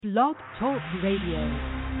Blog Talk Radio.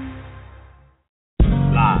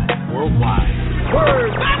 Live worldwide.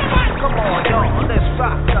 Word. Come on, y'all. Let's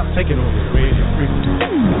rock up. Take it over radio frequency.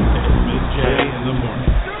 Miz J in the morning.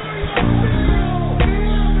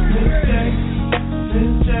 Miz J in the morning.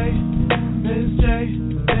 Miz J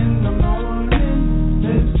in the morning.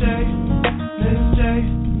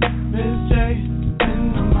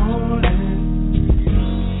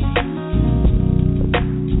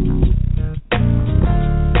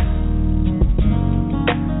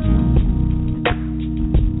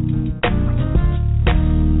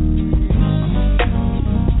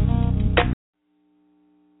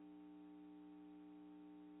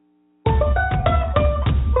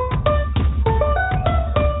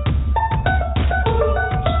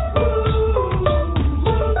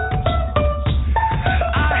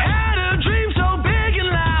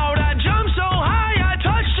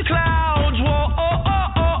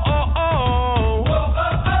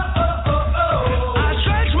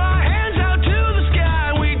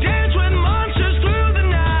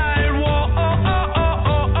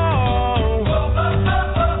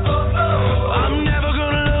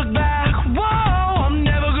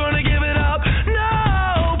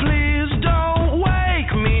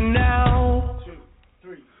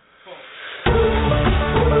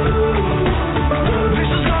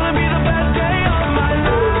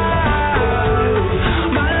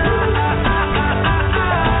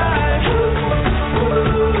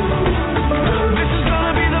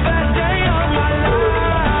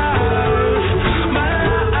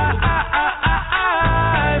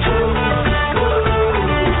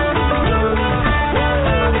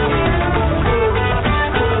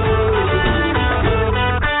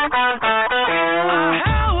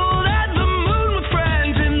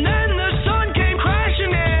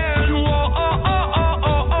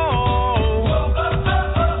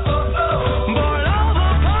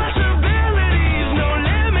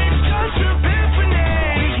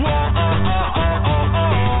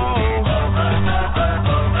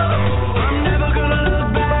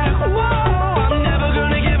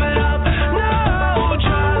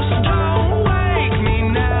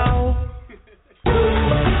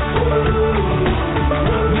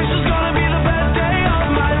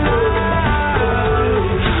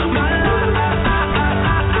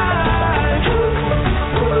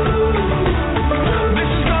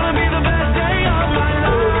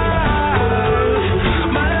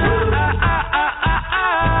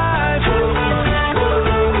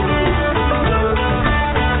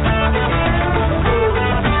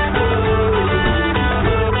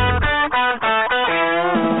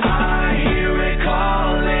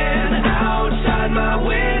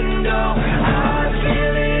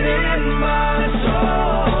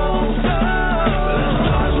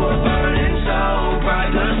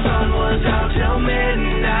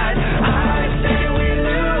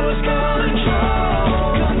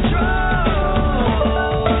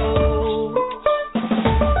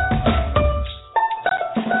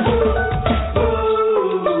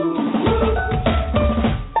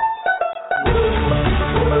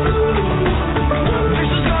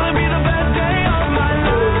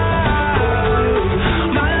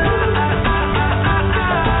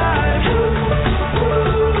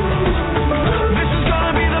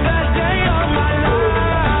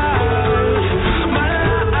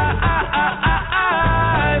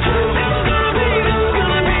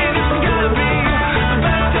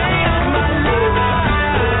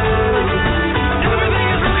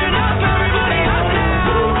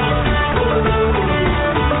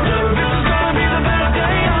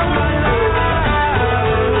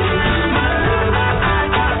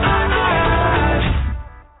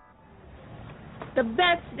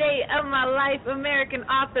 American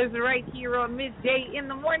authors right here on Miz J in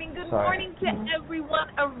the morning. Good morning to everyone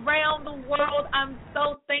around the world. I'm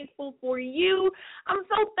so thankful for you. I'm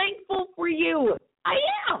so thankful for you. I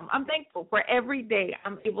am. I'm thankful for every day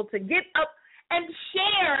I'm able to get up and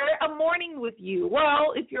share a morning with you.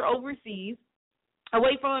 Well, if you're overseas,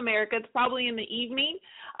 away from America, it's probably in the evening,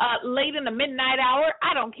 late in the midnight hour.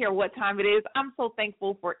 I don't care what time it is. I'm so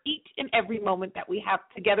thankful for each and every moment that we have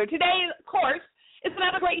together. Today, of course, it's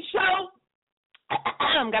another great show.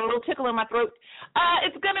 Got a little tickle in my throat.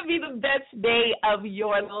 It's going to be the best day of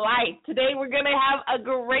your life. Today we're going to have a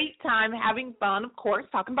great time having fun, of course,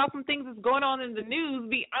 talking about some things that's going on in the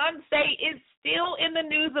news. Beyonce is still in the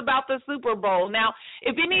news about the Super Bowl. Now,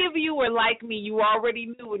 if any of you were like me, you already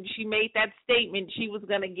knew when she made that statement she was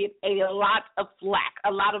going to get a lot of flack,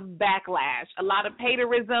 a lot of backlash, a lot of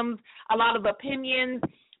haterisms, a lot of opinions.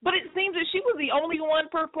 But it seems that she was the only one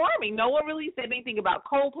performing. No one really said anything about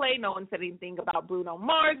Coldplay. No one said anything about Bruno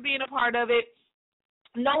Mars being a part of it.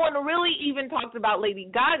 no one really even talked about Lady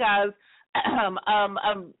Gaga's anthem,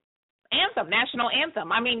 national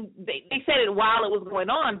anthem. I mean, they said it while it was going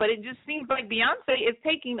on, but it just seems like Beyonce is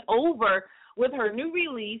taking over with her new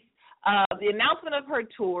release, the announcement of her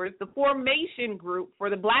tours, the formation group for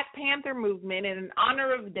the Black Panther movement, and in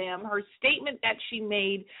honor of them, her statement that she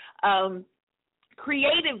made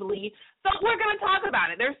creatively. So we're going to talk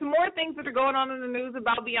about it. There's some more things that are going on in the news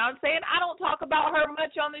about Beyonce, and I don't talk about her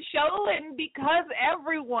much on the show, and because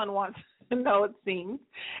everyone wants to know, it seems,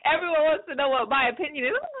 everyone wants to know what my opinion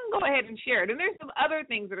is, I'm going to go ahead and share it. And there's some other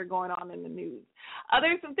things that are going on in the news.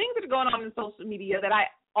 There's some things that are going on in social media that I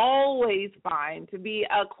always find to be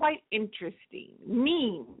quite interesting.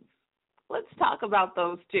 Memes. Let's talk about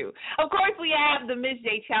those too. Of course, we have the Miz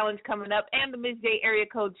J challenge coming up and the Miz J area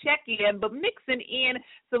code check-in, but mixing in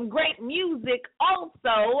some great music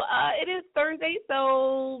also. It is Thursday,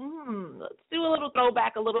 so let's do a little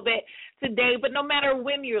throwback a little bit today. But no matter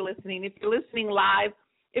when you're listening, if you're listening live,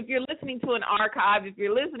 if you're listening to an archive, if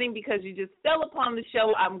you're listening because you just fell upon the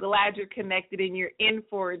show, I'm glad you're connected and you're in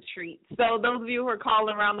for a treat. So those of you who are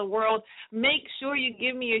calling around the world, make sure you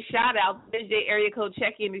give me a shout-out. Miz J Area Code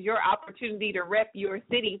Check-In is your opportunity to rep your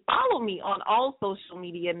city. Follow me on all social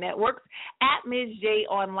media networks at Miz J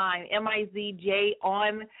Online, MIZJ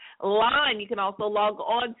Online. You can also log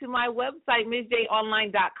on to my website,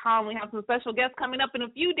 MizJOnline.com. We have some special guests coming up in a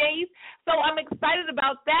few days, so I'm excited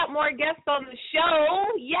about that. More guests on the show.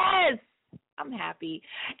 Yes, I'm happy.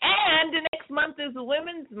 And the next month is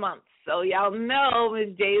Women's Month, so y'all know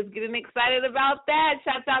Miz J is getting excited about that.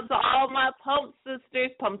 Shouts out to all my Pumps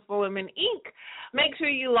sisters, Pumps for Women, Inc. Make sure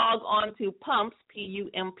you log on to Pumps,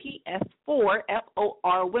 PUMPS4,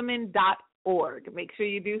 FOR, women.org. Make sure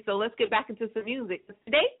you do so. Let's get back into some music.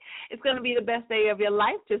 Today, it's going to be the best day of your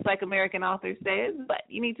life, just like American Author says, but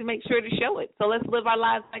you need to make sure to show it. So let's live our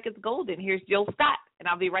lives like it's golden. Here's Jill Scott, and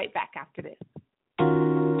I'll be right back after this.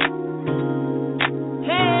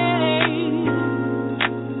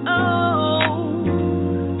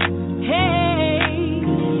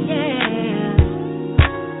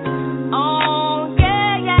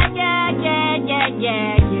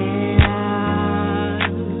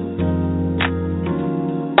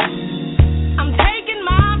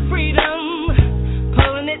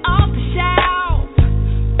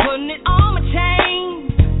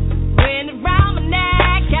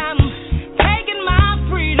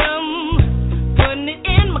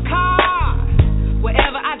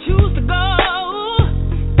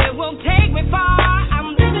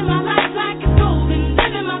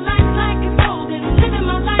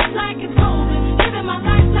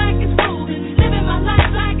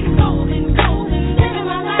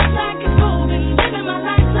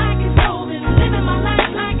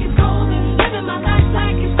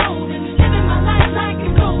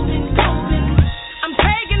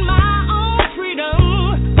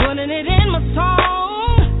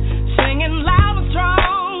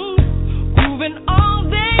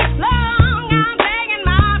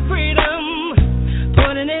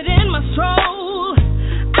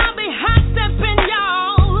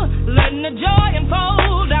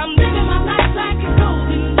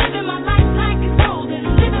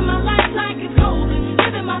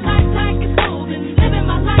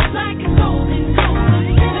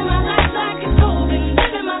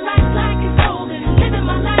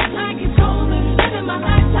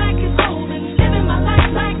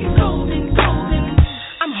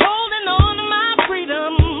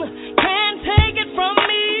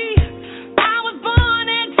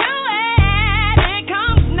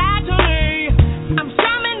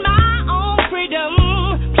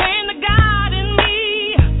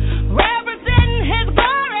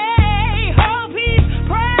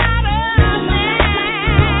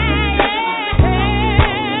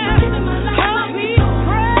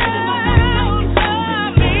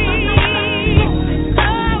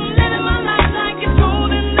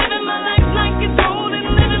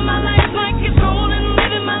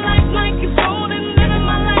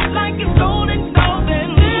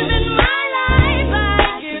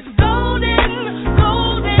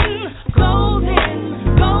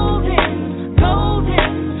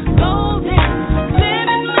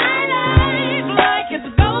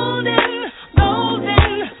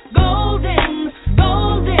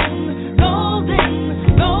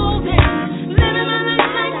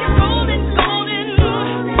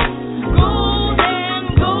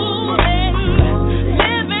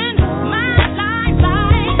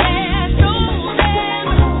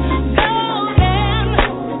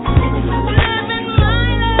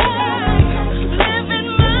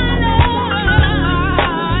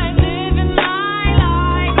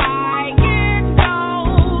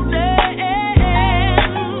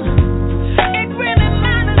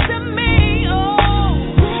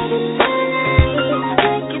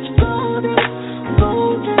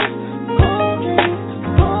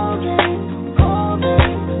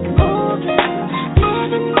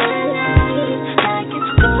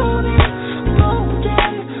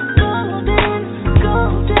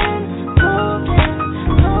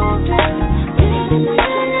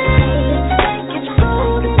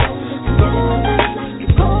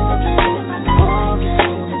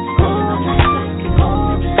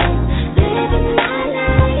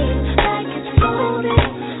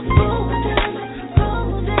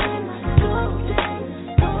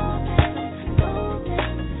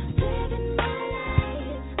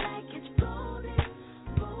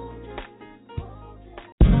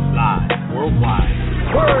 worldwide.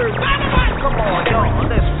 Word. Come on, y'all.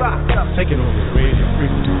 Let's rock up. Taking over radio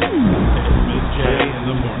frequency. Miz J in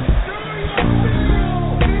the morning.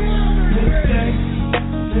 Miz J,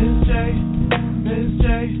 Miz J, Miz J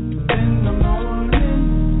in the morning.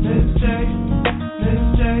 Miz J, Miz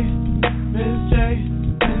J, Miz J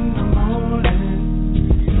in the morning.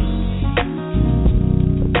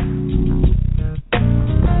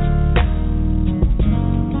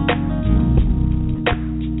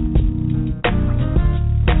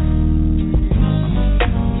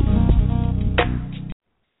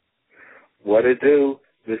 What it do?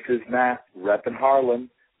 This is Matt, reppin' Harlem,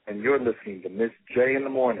 and you're listening to Miz J in the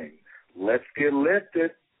morning. Let's get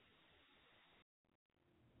lifted.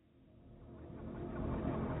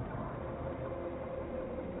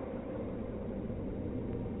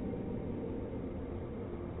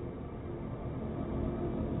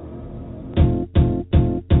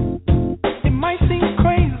 It might seem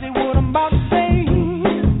crazy what I'm about to say.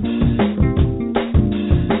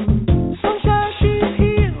 Sunshine, she's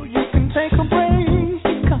here. You can take a break.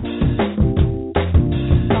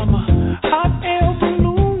 I'm a hot air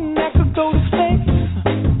balloon that could go to space.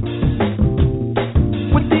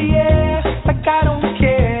 With the air, like I don't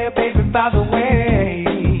care, baby, by the way.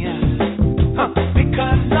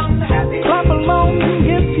 Because I'm happy. Clap along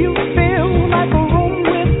if you feel like a room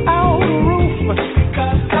without a roof.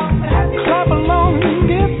 Because I'm happy. Clap along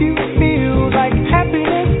if you feel like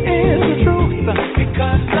happiness is the truth.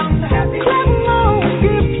 Because I'm happy. Clap along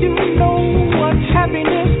if you know what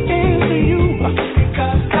happiness is to you.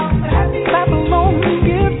 Because I'm happy. Clap along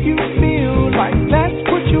if you feel like that's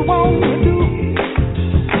what you want to do.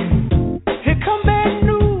 Here come bad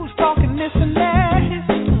news, talking this and that.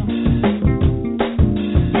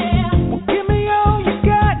 Well, give me all you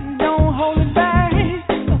got and don't hold it back.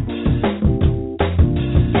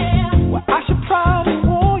 Well, I should probably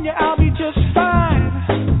warn you, I'll be just fine.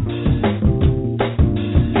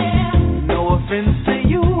 No offense to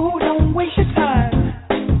you, don't waste your time.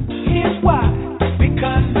 Here's why.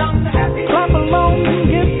 Because I'm happy. Clap along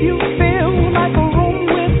if you feel like a room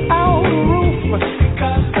without a roof.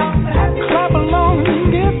 Because I'm happy. Clap along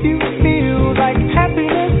if you feel like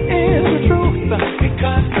happiness is the truth.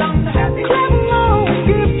 Because I'm happy. Clap along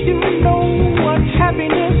if you know what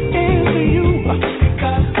happiness is to you.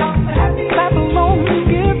 Because I'm happy. Clap along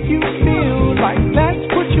if you feel like that's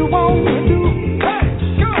what you want to do. Hey,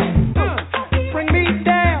 go! Bring me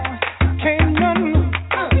down, can't nothing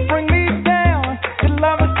bring me down. Your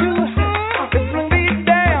love is too high. Bring me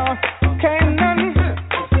down, can't nothing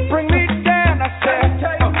bring me down. I said,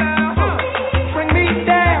 bring me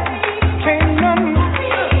down, can't nothing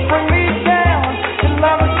bring me down. Your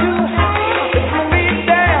love is too high. Bring me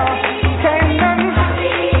down, can't nothing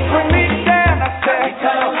bring me down. I said,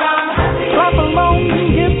 clap along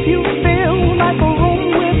if you feel like a room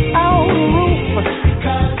without a roof.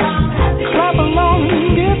 Clap along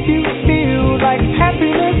if you feel like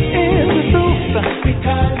happiness is the truth.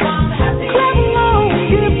 Because I'm happy. Clap along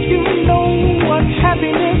if you know what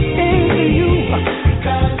happiness is to you.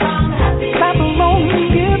 Because I'm happy. Clap along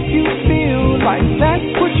if you feel like that's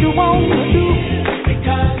what you want to do.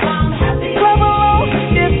 Because I'm happy. Clap along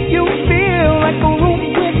if you feel like a room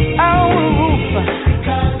without a roof.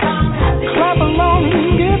 Because I'm happy. Clap along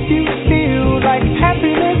if you feel like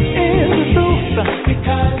happiness is the truth.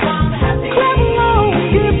 Because I'm happy. Clap along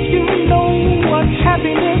if you know what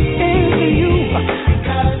happiness is to you.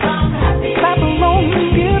 Because I'm happy. Clap along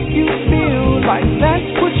if you feel like that's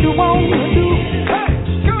what you want to do. Hey,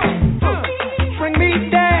 go! Bring me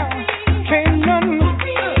down, can't nothing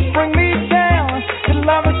bring me down. Your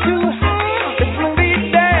love is too high. Bring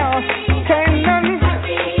me down, can't nothing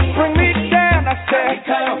bring me down. I said,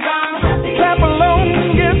 clap along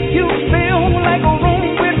if you feel like a room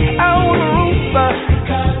without a roof.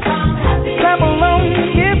 Clap along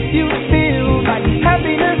if you feel like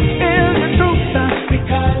happiness is the truth.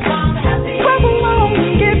 Because I'm happy. Clap along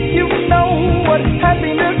if you know what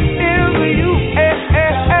happiness is to you. Hey,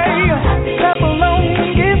 hey, hey. Clap along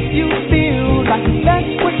if you feel like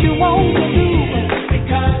that's what you want to do.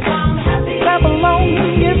 Because I'm happy. Clap along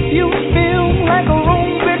if you feel like a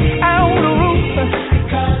room without a roof.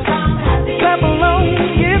 Because I'm happy. Clap along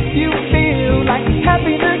if you feel like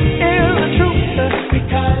happiness is the truth.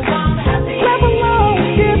 Because I'm happy. Clap along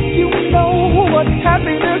if you know what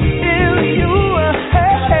happiness is to you.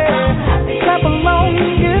 Hey, hey. Clap along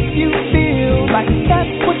if you feel like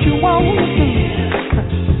that's what you want to do.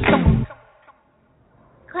 Come on.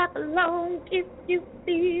 Clap along if you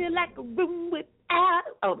feel like a room without.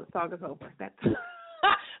 Oh, the song is over. That's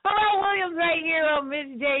Pharrell Williams right here on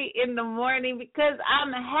Miz J in the morning because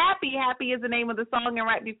I'm happy. Happy is the name of the song. And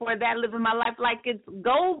right before that, living my life like it's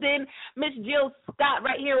golden. Miss Jill Scott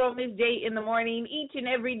right here on Miz J in the morning. Each and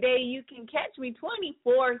every day you can catch me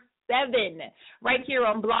 24/7 right here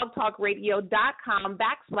on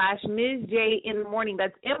blogtalkradio.com/Miz J in the morning.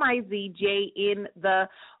 That's MIZJ in the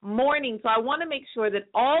morning. So I want to make sure that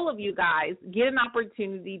all of you guys get an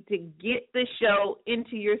opportunity to get the show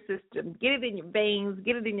into your system. Get it in your veins,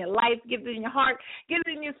 get it in your life, get it in your heart, get it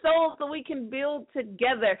in your soul so we can build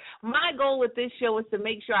together. My goal with this show is to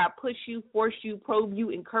make sure I push you, force you, probe you,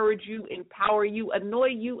 encourage you, empower you, annoy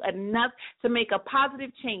you enough to make a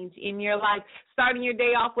positive change in your life. Starting your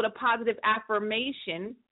day off with a positive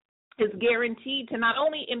affirmation is guaranteed to not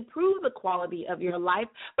only improve the quality of your life,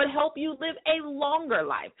 but help you live a longer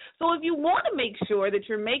life. So if you want to make sure that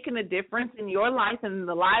you're making a difference in your life and in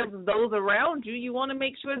the lives of those around you, you want to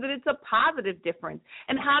make sure that it's a positive difference.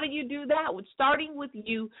 And how do you do that? With starting with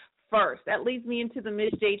you first. That leads me into the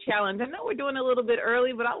Miz J Challenge. I know we're doing a little bit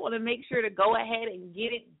early, but I want to make sure to go ahead and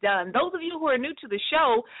get it done. Those of you who are new to the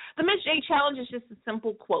show, the Miz J Challenge is just a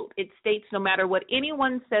simple quote. It states, no matter what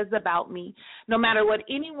anyone says about me, no matter what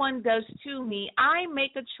anyone does to me, I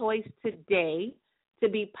make a choice today to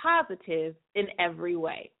be positive in every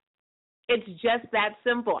way. It's just that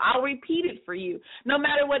simple. I'll repeat it for you. No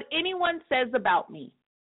matter what anyone says about me,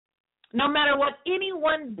 no matter what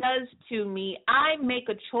anyone does to me, I make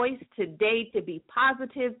a choice today to be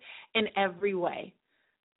positive in every way.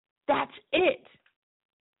 That's it.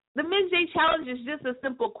 The Miz J Challenge is just a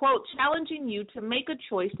simple quote challenging you to make a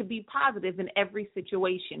choice to be positive in every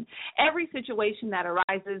situation. Every situation that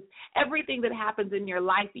arises, everything that happens in your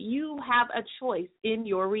life, you have a choice in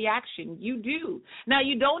your reaction. You do. Now,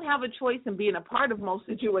 you don't have a choice in being a part of most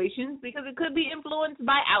situations because it could be influenced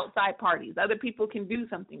by outside parties. Other people can do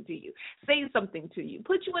something to you, say something to you,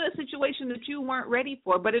 put you in a situation that you weren't ready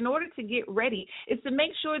for. But in order to get ready, it's to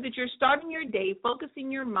make sure that you're starting your day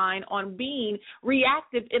focusing your mind on being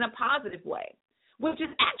reactive in a positive way, which is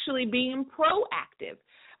actually being proactive.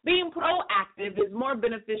 Being proactive is more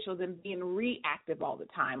beneficial than being reactive all the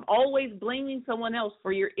time, always blaming someone else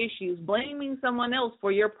for your issues, blaming someone else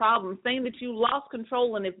for your problems, saying that you lost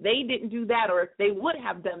control and if they didn't do that or if they would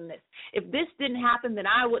have done this, if this didn't happen, then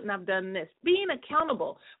I wouldn't have done this. Being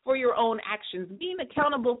accountable for your own actions, being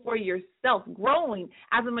accountable for yourself, growing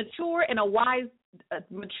as a mature and a wise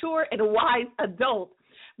adult.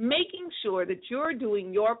 Making sure that you're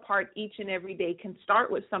doing your part each and every day can start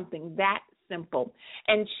with something that simple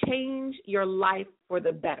and change your life for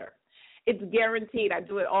the better. It's guaranteed. I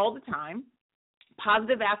do it all the time.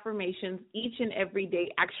 Positive affirmations each and every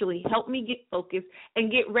day actually help me get focused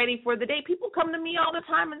and get ready for the day. People come to me all the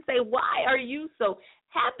time and say, why are you so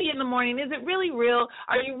happy in the morning? Is it really real?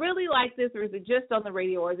 Are you really like this, or is it just on the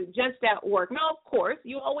radio, or is it just at work? No, of course,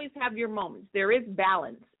 you always have your moments. There is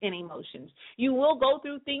balance in emotions. You will go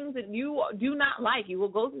through things that you do not like. You will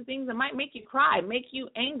go through things that might make you cry, make you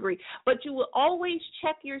angry, but you will always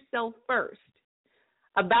check yourself first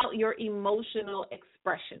about your emotional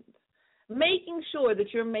expressions, making sure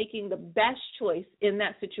that you're making the best choice in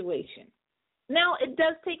that situation. Now, it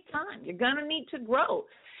does take time. You're going to need to grow.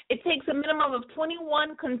 It takes a minimum of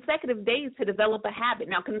 21 consecutive days to develop a habit.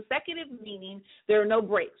 Now, consecutive meaning there are no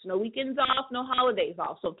breaks, no weekends off, no holidays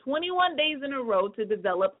off. So 21 days in a row to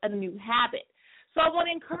develop a new habit. So I want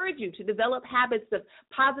to encourage you to develop habits of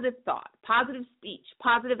positive thought, positive speech,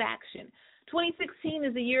 positive action. 2016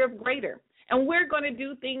 is a year of greater. And we're going to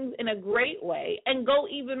do things in a great way and go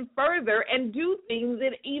even further and do things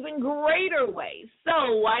in even greater ways.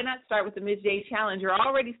 So why not start with the Miz J Challenge? You're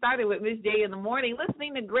already started with Miz J in the morning,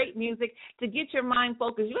 listening to great music to get your mind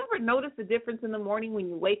focused. You ever notice the difference in the morning when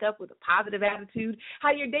you wake up with a positive attitude?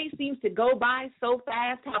 How your day seems to go by so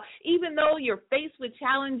fast? How even though you're faced with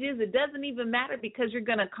challenges, it doesn't even matter because you're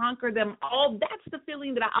going to conquer them all. That's the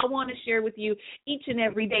feeling that I want to share with you each and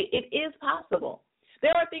every day. It is possible.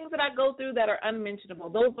 There are things that I go through that are unmentionable.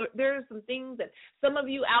 There are some things that some of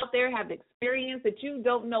you out there have experienced that you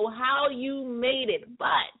don't know how you made it.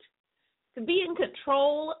 But to be in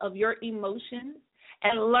control of your emotions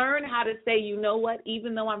and learn how to say, you know what,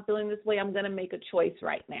 even though I'm feeling this way, I'm going to make a choice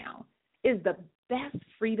right now, is the best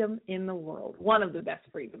freedom in the world, one of the best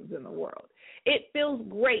freedoms in the world. It feels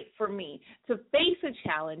great for me to face a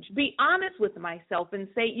challenge, be honest with myself, and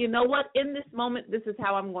say, you know what, in this moment, this is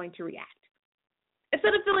how I'm going to react.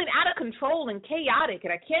 Instead of feeling out of control and chaotic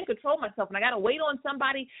and I can't control myself and I got to wait on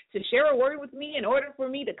somebody to share a word with me in order for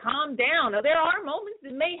me to calm down. Now, there are moments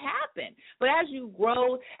that may happen, but as you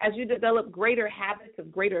grow, as you develop greater habits of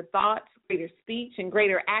greater thoughts, greater speech, and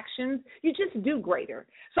greater actions, you just do greater.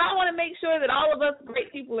 So I want to make sure that all of us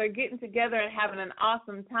great people are getting together and having an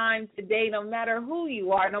awesome time today, no matter who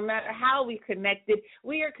you are, no matter how we connected.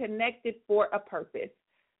 We are connected for a purpose.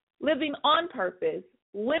 Living on purpose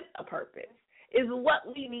with a purpose is what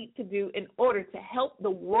we need to do in order to help the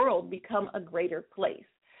world become a greater place.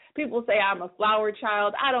 People say I'm a flower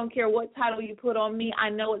child. I don't care what title you put on me. I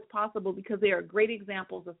know it's possible because there are great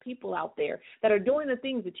examples of people out there that are doing the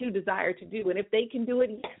things that you desire to do. And if they can do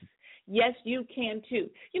it, yes, you can too.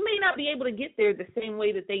 You may not be able to get there the same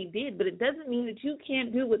way that they did, but it doesn't mean that you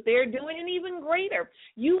can't do what they're doing, and even greater.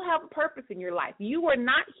 You have a purpose in your life. You are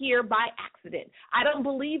not here by accident. I don't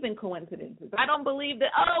believe in coincidences. I don't believe that,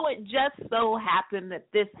 it just so happened that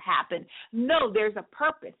this happened. No, there's a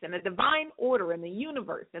purpose and a divine order in the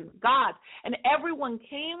universe and God, and everyone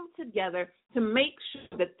came together to make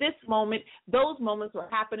sure that this moment, those moments were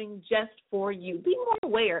happening just for you. Be more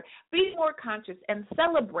aware, be more conscious, and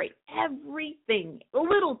celebrate everything,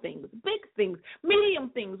 little things, big things, medium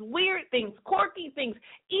things, weird things, quirky things,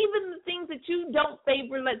 even the things that you don't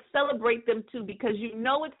favor. Let's celebrate them too, because you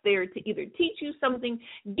know it's there to either teach you something,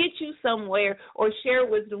 get you somewhere, or share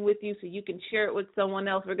wisdom with you so you can share it with someone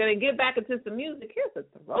else. We're going to get back into some music. Here's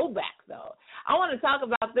a throwback, though. I want to talk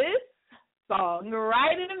about this song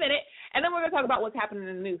right in a minute, and then we're going to talk about what's happening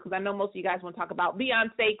in the news, because I know most of you guys want to talk about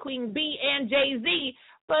Beyonce, Queen B, and Jay-Z,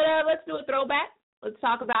 but let's do a throwback. Let's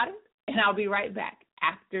talk about it, and I'll be right back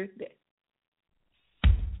after this.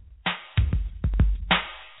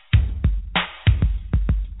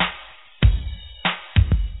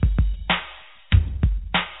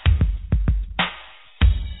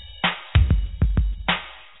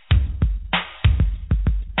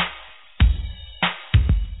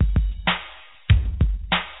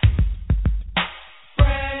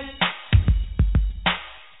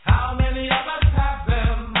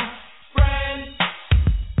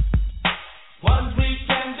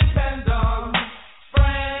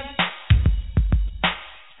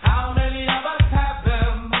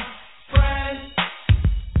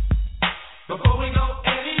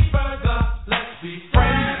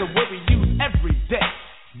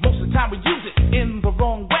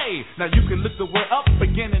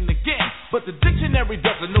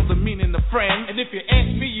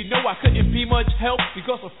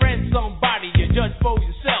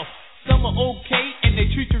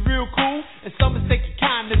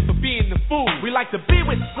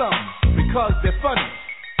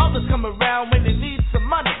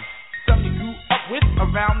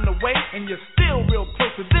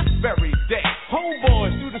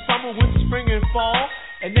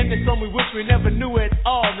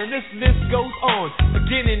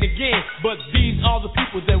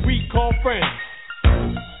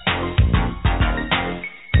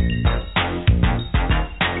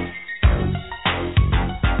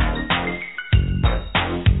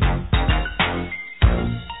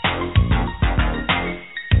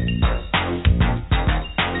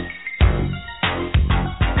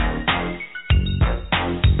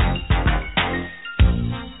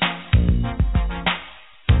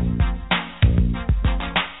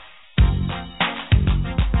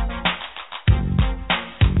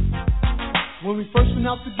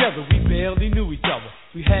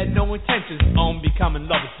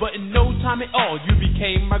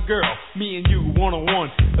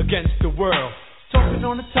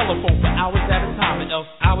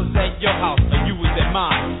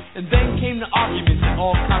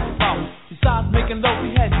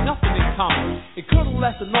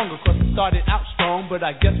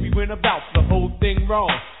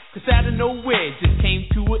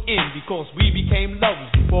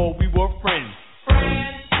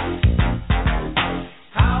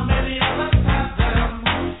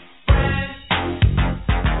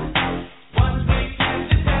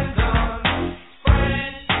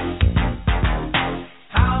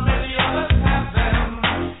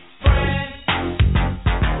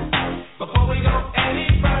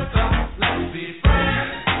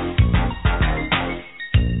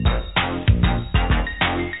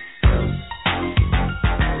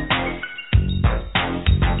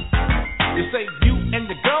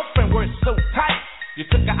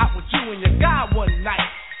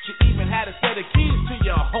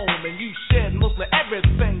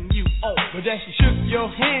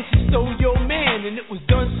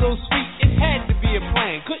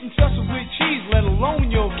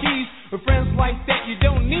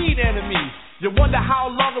 You wonder how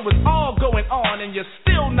long it was all going on, and and you're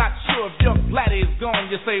still not sure if your laddie is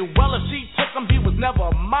gone. You say, well, if she took him, he was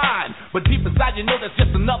never mine. But deep inside, you know that's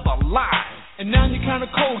just another lie. And now you're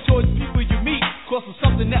kinda cold towards people you meet, cause of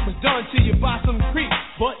something that was done to you by some creep.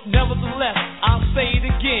 But nevertheless, I'll say it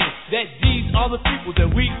again, that these are the people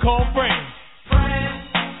that we call friends.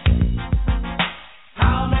 Friends,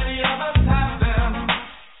 how many of us have them?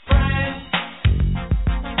 Friends,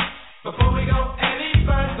 before we go any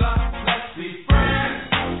further, let's be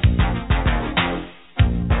friends.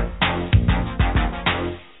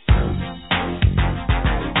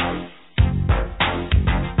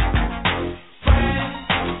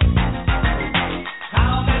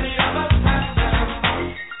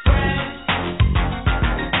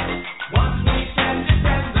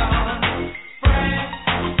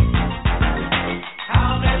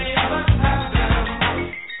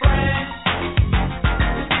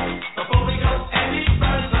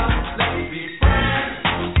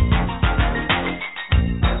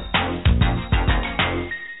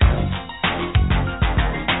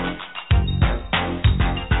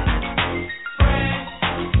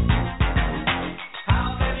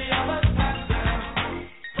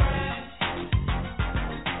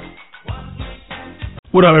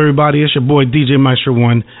 What up, everybody? It's your boy DJ Maestro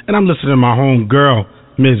One, and I'm listening to my home girl,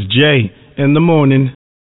 Miz J, in the morning.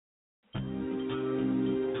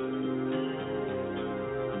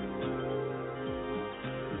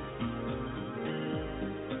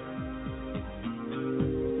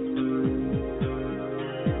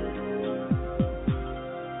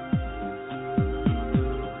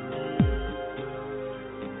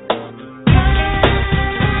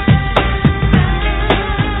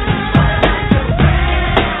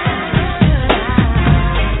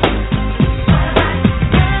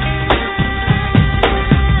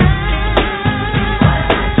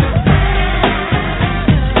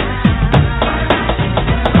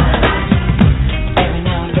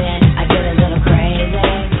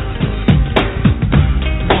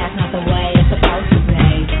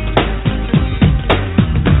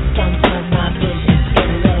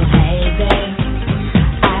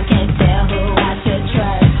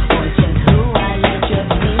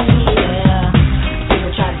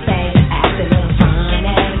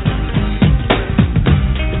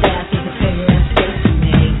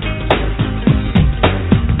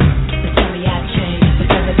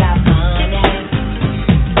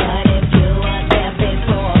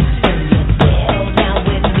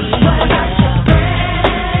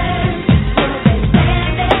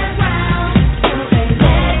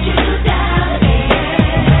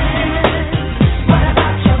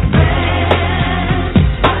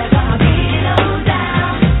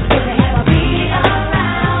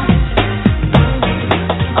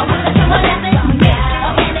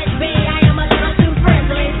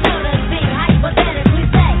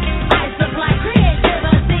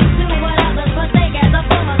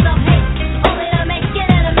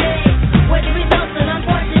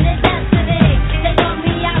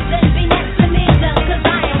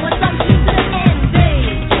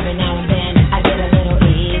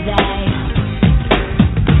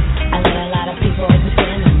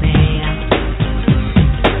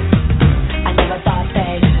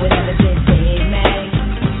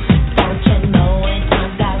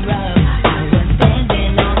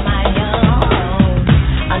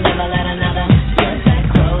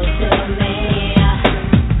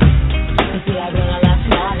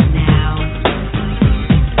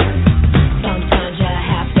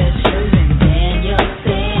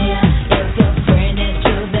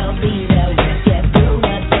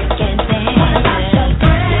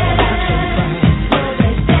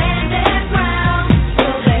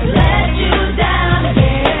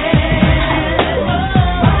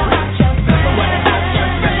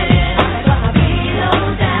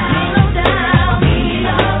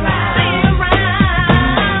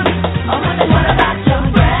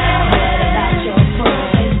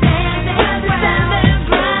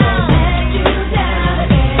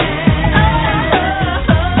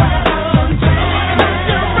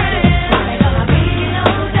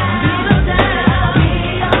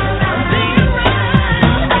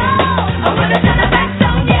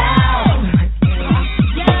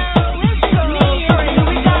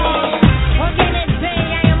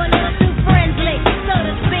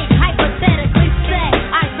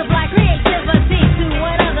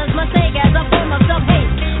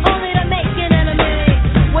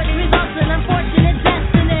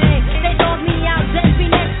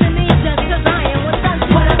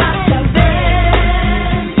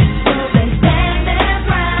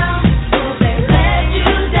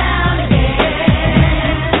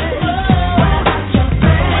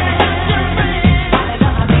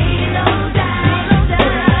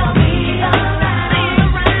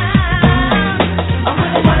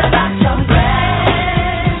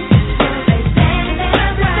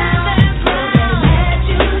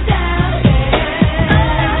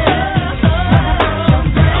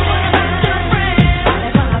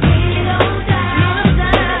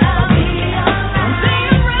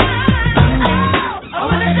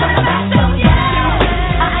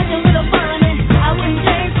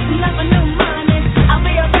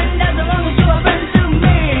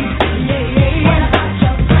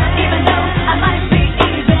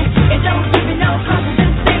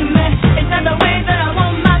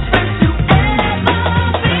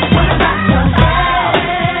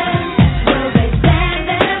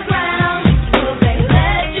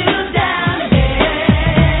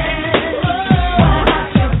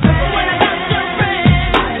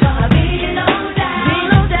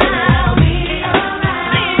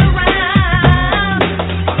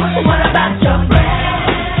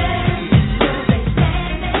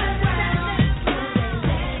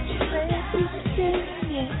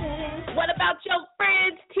 What about your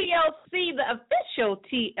friends, TLC, the official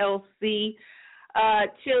TLC,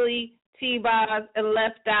 Chili, T-Boz, and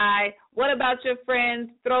Left Eye? What about your friends,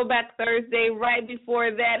 Throwback Thursday, right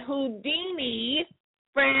before that, Houdini,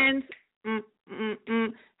 friends?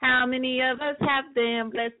 How many of us have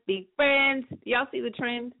them? Let's be friends. Y'all see the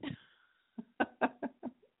trend?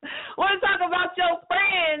 Want to talk about your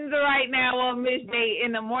friends right now on Miz J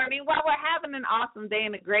in the morning. While we're having an awesome day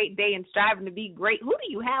and a great day and striving to be great, who do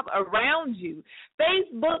you have around you?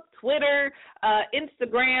 Facebook, Twitter,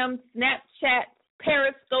 Instagram, Snapchat,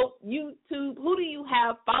 Periscope, YouTube. Who do you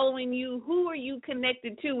have following you? Who are you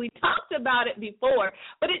connected to? We talked about it before,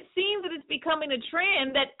 but it seems that it's becoming a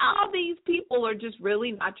trend that all these people are just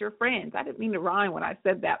really not your friends. I didn't mean to rhyme when I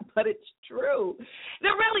said that, but it's true.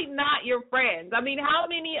 They're really not your friends. I mean, how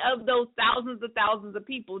many of those thousands of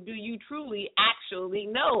people do you truly actually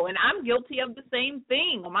know? And I'm guilty of the same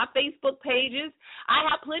thing. On my Facebook pages, I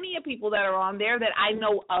have plenty of people that are on there that I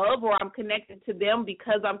know of, or I'm connected to them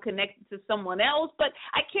because I'm connected to someone else, but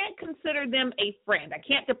I can't consider them a friend. I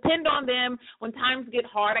can't depend on them when times get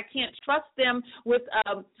hard. I can't trust them with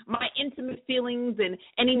my intimate feelings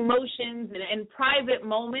and emotions and private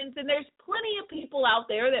moments. And there's plenty of people out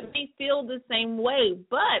there that may feel the same way,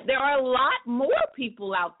 but there are a lot more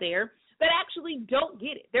people out there that actually don't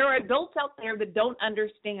get it. There are adults out there that don't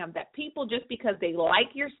understand that people, just because they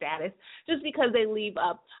like your status, just because they leave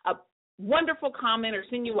a wonderful comment or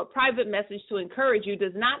send you a private message to encourage you,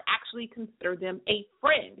 does not actually consider them a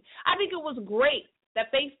friend. I think it was great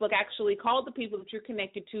that Facebook actually called the people that you're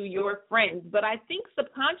connected to your friends, but I think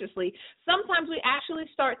subconsciously sometimes we actually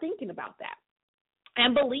start thinking about that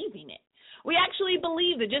and believing it. We actually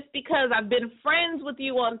believe that just because I've been friends with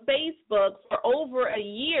you on Facebook for over a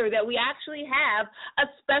year that we actually have a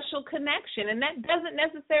special connection, and that doesn't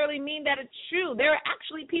necessarily mean that it's true. There are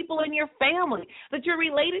actually people in your family that you're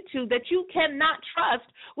related to that you cannot trust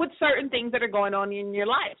with certain things that are going on in your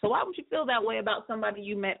life. So why would you feel that way about somebody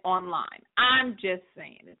you met online? I'm just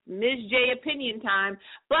saying. It's Miz J opinion time,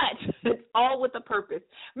 but it's all with a purpose.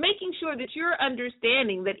 Making sure that you're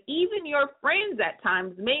understanding that even your friends at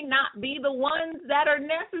times may not be the ones that are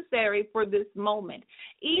necessary for this moment.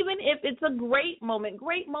 Even if it's a great moments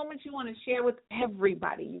you want to share with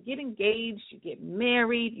everybody. You get engaged, you get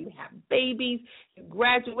married, you have babies, you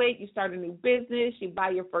graduate, you start a new business, you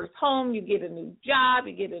buy your first home, you get a new job,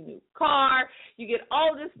 you get a new car, you get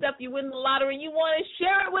all this stuff, you win the lottery, and you want to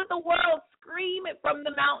share it with the world. Scream it from the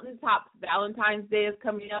mountaintops. Valentine's Day is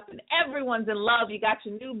coming up, and everyone's in love. You got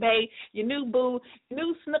your new bae, your new boo, your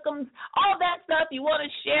new snookums, all that stuff. You want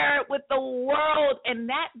to share it with the world, and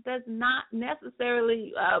that does not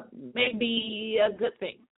necessarily maybe a good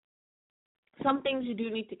thing. Some things you do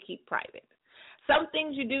need to keep private. Some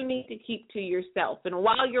things you do need to keep to yourself. And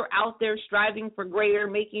while you're out there striving for greater,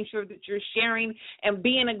 making sure that you're sharing and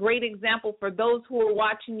being a great example for those who are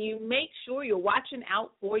watching you, make sure you're watching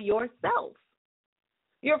out for yourself.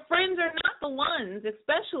 Your friends are not the ones,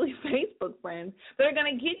 especially Facebook friends, that are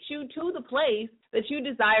going to get you to the place that you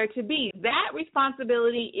desire to be. That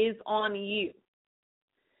responsibility is on you.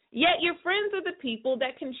 Yet your friends are the people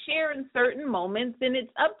that can share in certain moments, and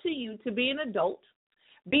it's up to you to be an adult,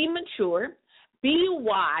 be mature, be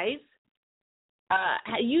wise,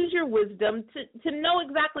 use your wisdom to know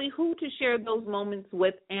exactly who to share those moments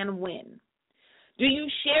with and when. Do you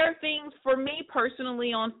share things? For me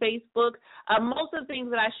personally on Facebook, most of the things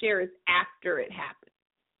that I share is after it happened.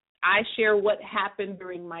 I share what happened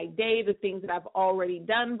during my day, the things that I've already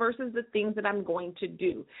done versus the things that I'm going to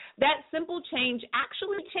do. That simple change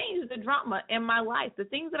actually changed the drama in my life. The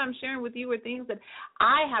things that I'm sharing with you are things that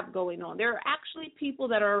I have going on. There are actually people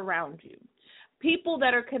that are around you. People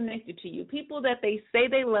that are connected to you, people that they say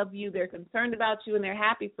they love you, they're concerned about you, and they're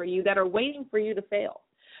happy for you, that are waiting for you to fail,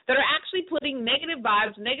 that are actually putting negative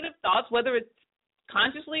vibes, negative thoughts, whether it's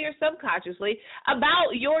consciously or subconsciously,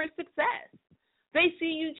 about your success. They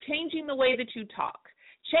see you changing the way that you talk,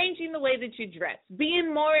 changing the way that you dress,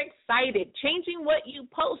 being more excited, changing what you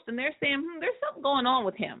post, and they're saying, there's something going on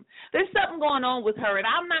with him. There's something going on with her, and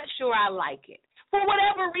I'm not sure I like it. For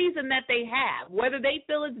whatever reason that they have, whether they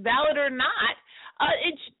feel it's valid or not,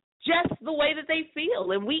 it's just the way that they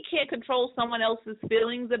feel. And we can't control someone else's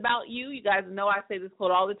feelings about you. You guys know I say this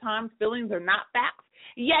quote all the time, feelings are not facts.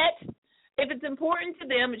 Yet, if it's important to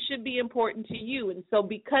them, it should be important to you. And so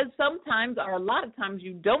because sometimes or a lot of times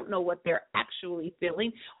you don't know what they're actually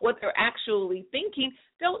feeling, what they're actually thinking,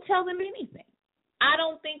 don't tell them anything. I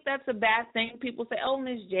don't think that's a bad thing. People say, oh,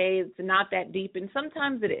 Miz J, it's not that deep, and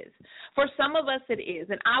sometimes it is. For some of us, it is,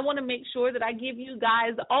 and I want to make sure that I give you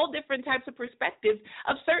guys all different types of perspectives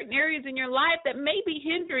of certain areas in your life that may be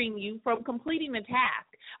hindering you from completing a task,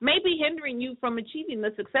 may be hindering you from achieving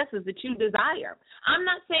the successes that you desire. I'm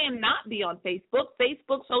not saying not be on Facebook.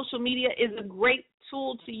 Facebook, social media is a great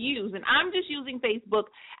tool to use, and I'm just using Facebook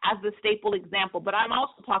as the staple example, but I'm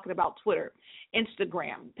also talking about Twitter,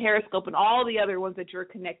 Instagram, Periscope, and all the other ones that you're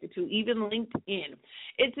connected to, even LinkedIn.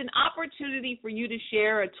 It's an opportunity for you to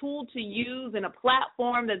share, a tool to use, and a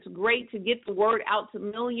platform that's great to get the word out to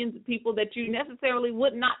millions of people that you necessarily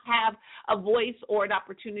would not have a voice or an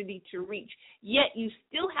opportunity to reach. Yet you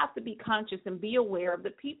still have to be conscious and be aware of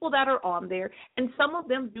the people that are on there, and some of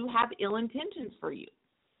them do have ill intentions for you.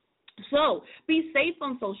 So be safe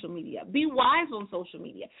on social media. Be wise on social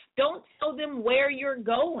media. Don't tell them where you're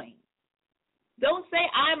going. Don't say,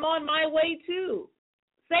 I'm on my way to.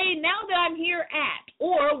 Say, now that I'm here at,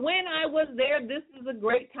 or when I was there, this is a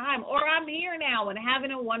great time, or I'm here now and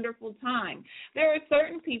having a wonderful time. There are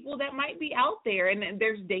certain people that might be out there, and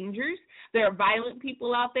there's dangers. There are violent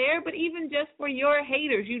people out there, but even just for your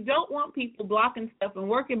haters, you don't want people blocking stuff and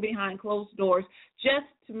working behind closed doors just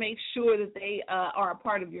to make sure that they are a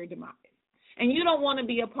part of your demise. And you don't want to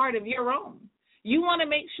be a part of your own. You want to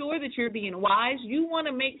make sure that you're being wise. You want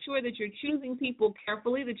to make sure that you're choosing people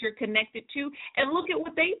carefully that you're connected to, and look at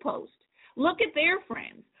what they post. Look at their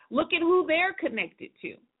friends. Look at who they're connected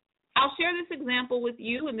to. I'll share this example with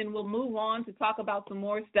you, and then we'll move on to talk about some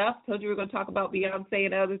more stuff. I told you we were going to talk about Beyonce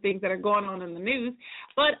and other things that are going on in the news.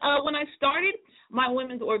 But when I started my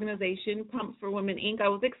women's organization, Pumps for Women, Inc., I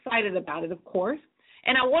was excited about it, of course.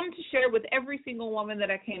 And I wanted to share with every single woman that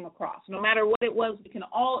I came across. No matter what it was,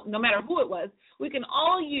 no matter who it was, we can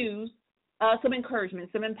all use some encouragement,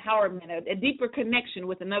 some empowerment, a deeper connection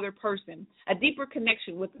with another person, a deeper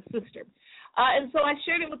connection with a sister. And so I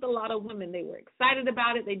shared it with a lot of women. They were excited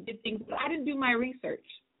about it. They did things, but I didn't do my research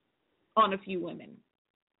on a few women.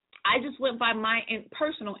 I just went by my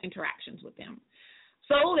personal interactions with them.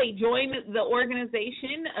 So they joined the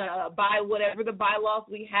organization by whatever the bylaws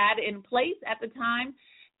we had in place at the time,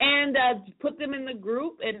 and put them in the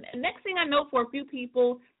group. And next thing I know, for a few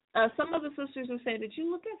people, some of the sisters were saying, did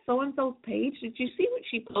you look at so-and-so's page? Did you see what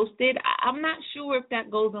she posted? I'm not sure if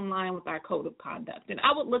that goes in line with our code of conduct. And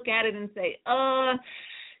I would look at it and say,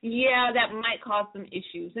 yeah, that might cause some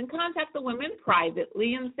issues, and contact the women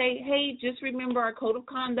privately and say, hey, just remember our code of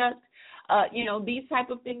conduct. These type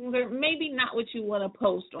of things are maybe not what you want to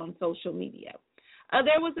post on social media.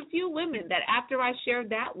 There was a few women that after I shared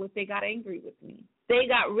that with, they got angry with me. They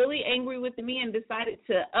got really angry with me and decided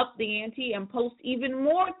to up the ante and post even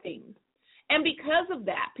more things. And because of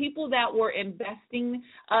that, people that were investing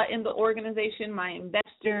in the organization, my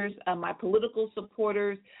investors, my political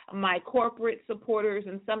supporters, my corporate supporters,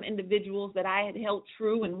 and some individuals that I had held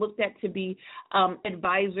true and looked at to be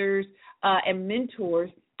advisors and mentors,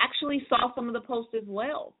 actually saw some of the posts as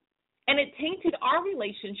well. And it tainted our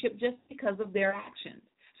relationship just because of their actions.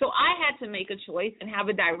 So I had to make a choice and have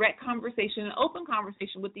a direct conversation, an open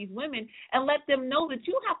conversation with these women, and let them know that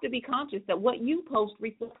you have to be conscious that what you post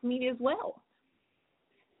reflects me as well.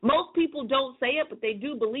 Most people don't say it, but they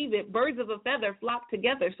do believe it. Birds of a feather flock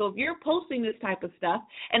together. So if you're posting this type of stuff,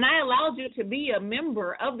 and I allowed you to be a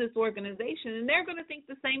member of this organization, and they're going to think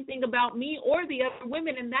the same thing about me or the other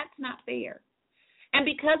women, and that's not fair. And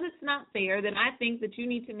because it's not fair, then I think that you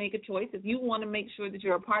need to make a choice if you want to make sure that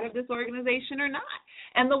you're a part of this organization or not.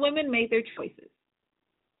 And the women made their choices.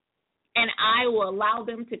 And I will allow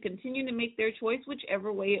them to continue to make their choice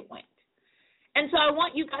whichever way it went. And so I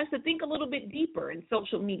want you guys to think a little bit deeper in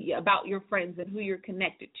social media about your friends and who you're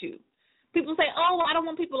connected to. People say, oh, I don't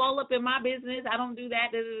want people all up in my business. I don't do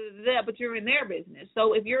that, but you're in their business.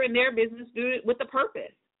 So if you're in their business, do it with a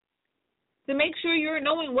purpose. To make sure you're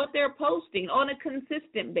knowing what they're posting on a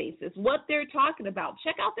consistent basis, what they're talking about.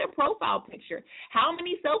 Check out their profile picture. How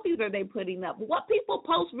many selfies are they putting up? What people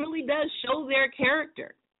post really does show their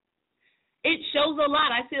character. It shows a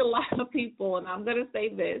lot. I see a lot of people, and I'm going to say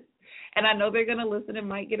this, and I know they're going to listen and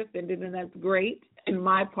might get offended, and that's great in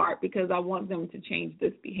my part because I want them to change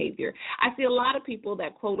this behavior. I see a lot of people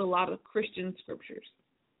that quote a lot of Christian scriptures.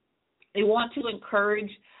 They want to encourage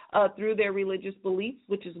through their religious beliefs,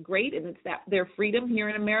 which is great, and it's their freedom here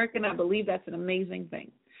in America, and I believe that's an amazing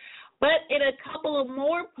thing. But in a couple of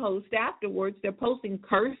more posts afterwards, they're posting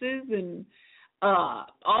curses and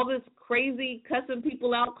all this crazy cussing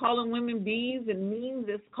people out, calling women B's, and memes,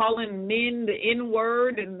 just calling men the N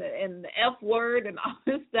word and the F word and all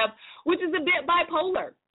this stuff, which is a bit bipolar.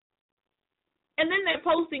 And then they're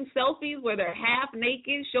posting selfies where they're half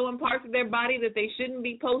naked, showing parts of their body that they shouldn't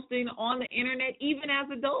be posting on the internet, even as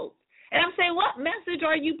adults. And I'm saying, what message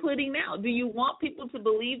are you putting out? Do you want people to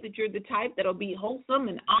believe that you're the type that'll be wholesome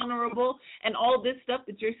and honorable and all this stuff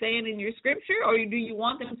that you're saying in your scripture? Or do you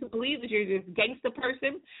want them to believe that you're this gangster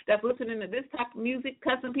person that's listening to this type of music,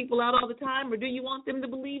 cussing people out all the time? Or do you want them to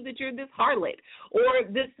believe that you're this harlot or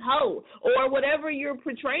this hoe or whatever you're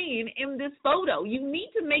portraying in this photo? You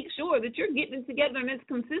need to make sure that you're getting it together and it's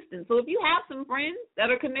consistent. So if you have some friends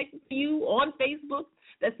that are connected to you on Facebook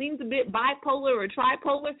that seems a bit bipolar or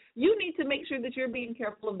tripolar, you need to make sure that you're being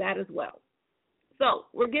careful of that as well. So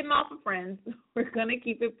we're getting off of friends. We're going to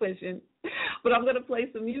keep it pushing. But I'm going to play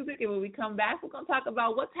some music, and when we come back, we're going to talk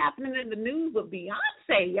about what's happening in the news with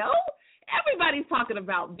Beyonce, yo. Everybody's talking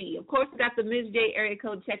about B. Of course, we got the Miz J area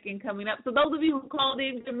code check-in coming up. So those of you who called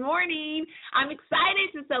in, good morning. I'm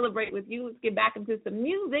excited to celebrate with you. Let's get back into some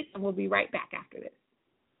music, and we'll be right back after this.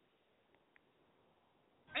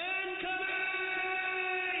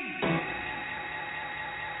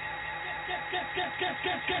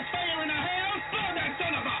 Get fire in the house, burn that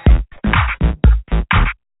son of a...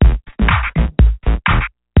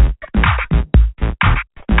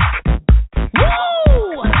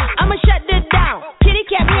 Woo! I'ma shut this down. Kitty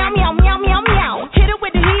cat meow meow meow meow meow. Hit it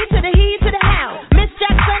with the heat to the heat to the hound. Miss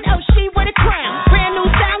Jackson, oh she with a crown. Brand new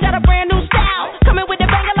sound, got a brand new style. Coming with the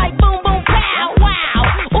banger like boom boom pow. Wow.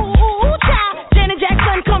 Ooh ooh ooh child. Janet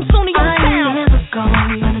Jackson come soon to your town. I never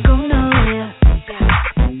go nowhere.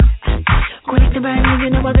 Quick to burn me, you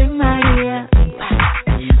know I've been right here.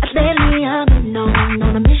 Lately I've been on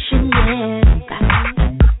a mission, yeah.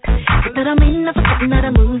 But that I mean I forgotten how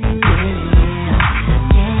to move you, yeah.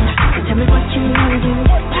 Tell me what you wanna do.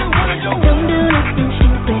 Don't do nothing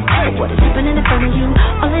stupid. What is happening in front of you?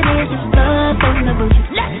 All it is love on the booth.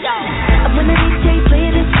 Let's go. When the DJ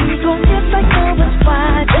play this beat, won't if I know what's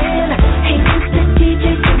watching. Hey, Mr.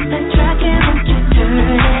 DJ, take that track and won't you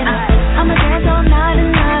turn it up? I'ma dance all night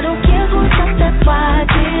and I don't care who's up there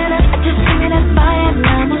watching. I just sing it at fire and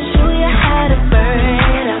I'ma show you how to burn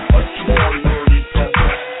it up.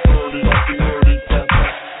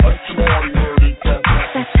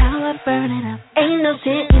 That's how I burn it up. Ain't no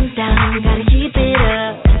sitting down, you gotta keep it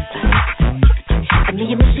up. I mean,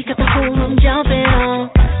 your music got the whole room jumping on.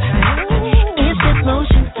 Instant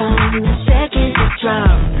motion from the second it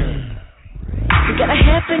drops. You got a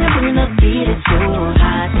head finger bringing the beat, it's so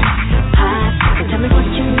hot, hot. So tell me what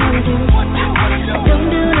you wanna do. Don't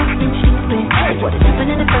do nothing stupid. What is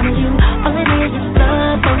happening in front of you? All it is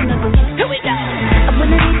love on the booth. Here we go. When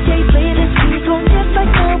the DJ play this beat, won't if I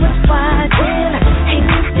know what's watching. Hey,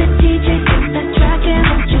 Mr. DJ, take that track and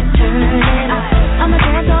won't you turn it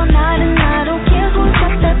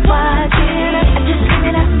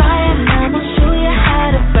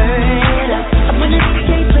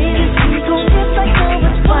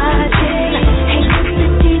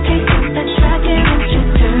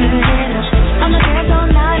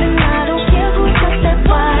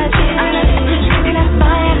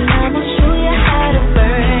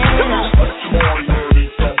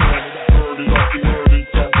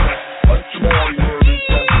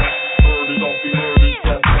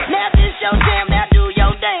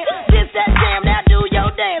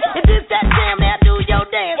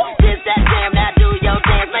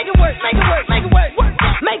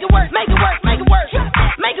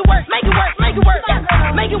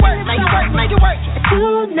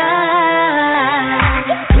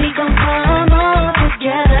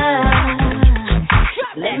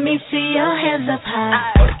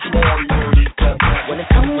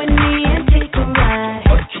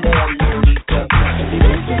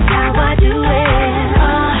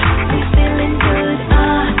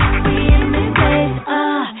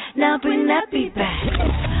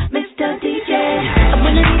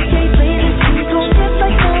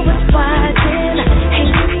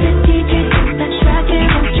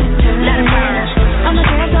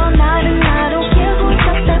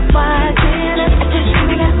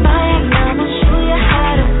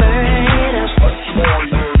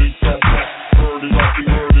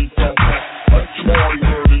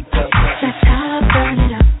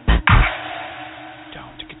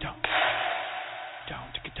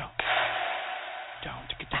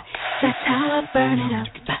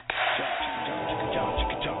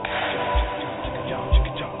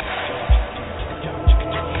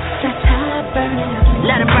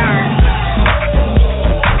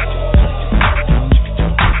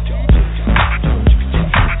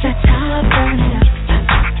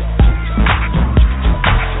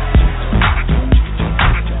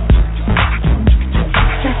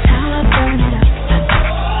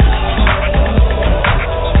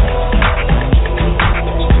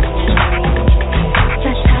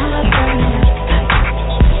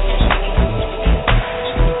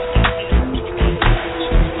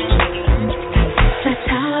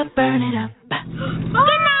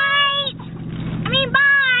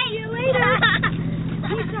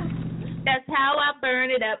burn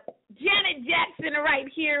it up. Janet Jackson right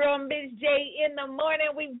here on Miz J in the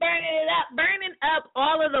morning. We burning up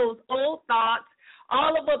all of those old thoughts,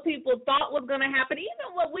 all of what people thought was going to happen,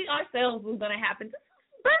 even what we ourselves was going to happen. Just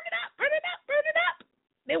burn it up.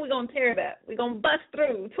 Then we're going to tear it up. We're going to bust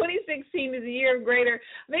through. 2016 is a year of greater.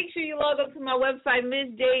 Make sure you log up to my website,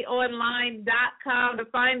 MizJOnline.com, to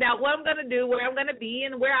find out what I'm going to do, where I'm going to be,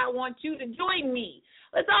 and where I want you to join me.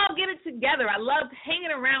 Let's all get it together. I love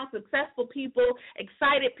hanging around successful people,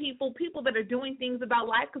 excited people, people that are doing things about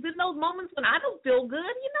life, because in those moments when I don't feel good,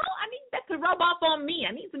 I need that to rub off on me.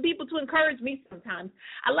 I need some people to encourage me sometimes.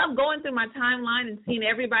 I love going through my timeline and seeing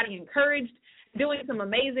everybody encouraged, doing some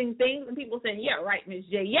amazing things, and people saying, yeah, right, Miz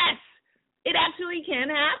J. Yes, it actually can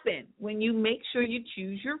happen when you make sure you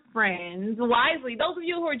choose your friends wisely. Those of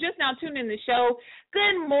you who are just now tuning in the show,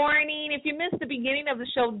 good morning. If you missed the beginning of the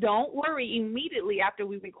show, don't worry. Immediately after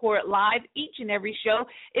we record live, each and every show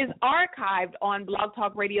is archived on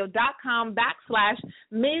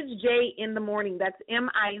blogtalkradio.com/Miz J in the morning. That's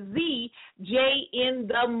MIZJ in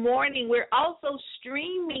the morning. We're also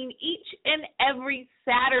streaming each and every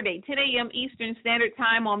Saturday, 10 a.m. Eastern Standard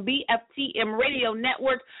Time on BFTM Radio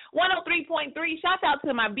Network 103.3. Shout out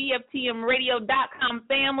to my BFTMradio.com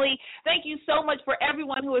family. Thank you so much for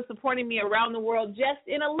everyone who is supporting me around the world. Just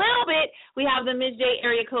in a little bit, we have the Miz J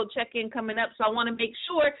area code check-in coming up, so I want to make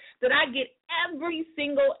sure that I get every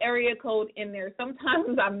single area code in there.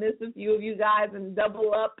 Sometimes I miss a few of you guys and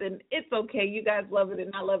double up, and it's okay. You guys love it,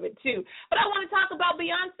 and I love it too. But I want to talk about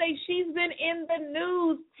Beyonce. She's been in the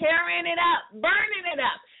news, tearing it up, burning it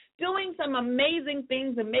up, doing some amazing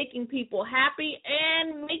things and making people happy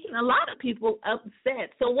and making a lot of people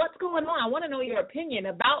upset. So what's going on? I want to know your opinion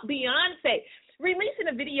about Beyonce releasing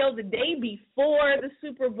a video the day before the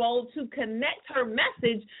Super Bowl to connect her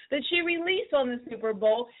message that she released on the Super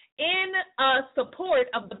Bowl in support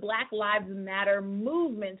of the Black Lives Matter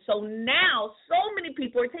movement. So now so many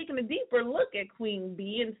people are taking a deeper look at Queen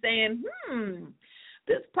Bee and saying,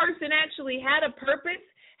 this person actually had a purpose,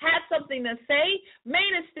 had something to say,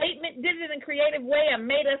 made a statement, did it in a creative way, and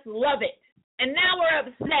made us love it. And now we're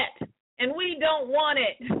upset, and we don't want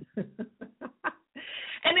it.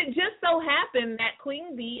 And it just so happened that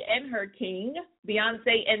Queen Bee and her king,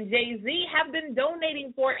 Beyonce and Jay-Z, have been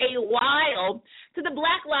donating for a while to the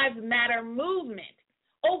Black Lives Matter movement.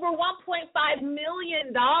 Over $1.5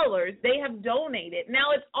 million they have donated.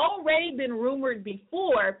 Now, it's already been rumored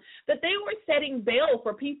before that they were setting bail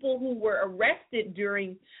for people who were arrested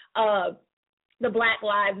during the Black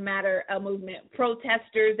Lives Matter movement.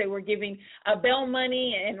 Protesters, they were giving bail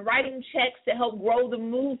money and writing checks to help grow the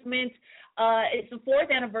movement. It's the 4th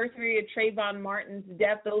anniversary of Trayvon Martin's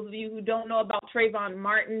death. Those of you who don't know about Trayvon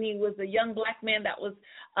Martin, he was a young black man that was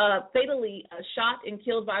fatally shot and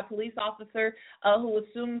killed by a police officer who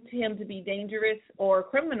assumed him to be dangerous or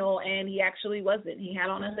criminal, and he actually wasn't. He had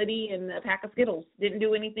on a hoodie and a pack of Skittles, didn't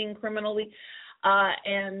do anything criminally,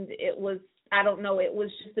 and it was, I don't know, it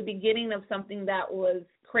was just the beginning of something that was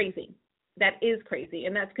crazy. That is crazy,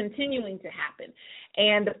 and that's continuing to happen.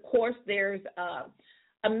 And, of course, there's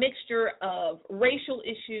a mixture of racial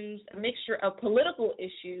issues, a mixture of political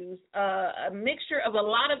issues, a mixture of a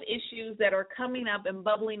lot of issues that are coming up and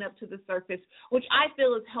bubbling up to the surface, which I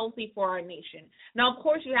feel is healthy for our nation. Now, of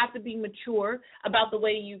course, you have to be mature about the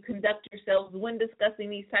way you conduct yourselves when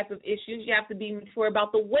discussing these type of issues. You have to be mature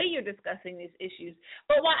about the way you're discussing these issues.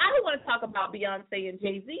 But why I don't want to talk about Beyonce and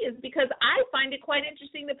Jay-Z is because I find it quite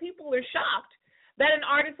interesting that people are shocked that an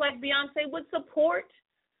artist like Beyonce would support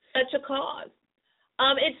such a cause.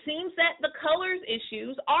 It seems that the colors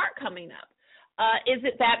issues are coming up. Is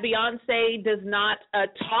it that Beyonce does not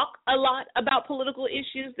talk a lot about political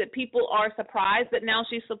issues, that people are surprised that now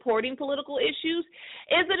she's supporting political issues?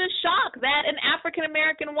 Is it a shock that an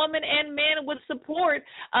African-American woman and man would support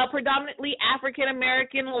a predominantly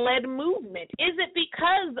African-American-led movement? Is it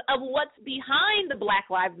because of what's behind the Black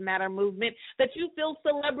Lives Matter movement that you feel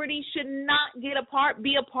celebrities should not be a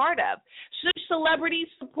part of? Should celebrities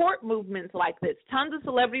support movements like this? Tons of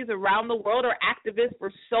celebrities around the world are activists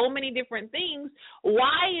for so many different things.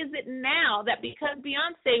 Why is it now that because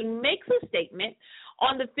Beyonce makes a statement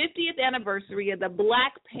on the 50th anniversary of the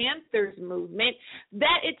Black Panthers movement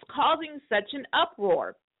that it's causing such an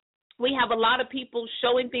uproar? We have a lot of people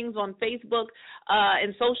showing things on Facebook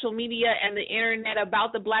and social media and the internet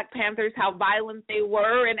about the Black Panthers, how violent they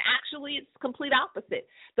were, and actually it's complete opposite.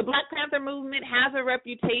 The Black Panther movement has a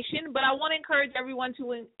reputation, but I want to encourage everyone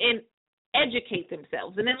to educate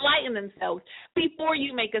themselves and enlighten themselves before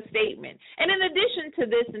you make a statement. And in addition to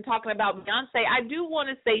this and talking about Beyonce, I do want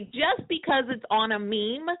to say just because it's on a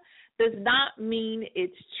meme does not mean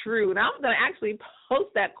it's true. And I'm going to actually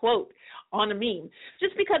post that quote on a meme.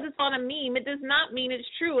 Just because it's on a meme, it does not mean it's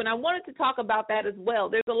true. And I wanted to talk about that as well.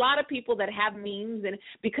 There's a lot of people that have memes, and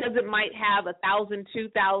because it might have 1,000,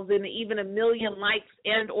 2,000, even 1 million likes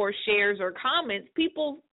and or shares or comments,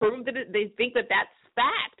 people prove that they think that that's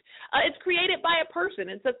fact. It's created by a person.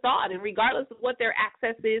 It's a thought, and regardless of what their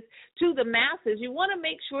access is to the masses, you want to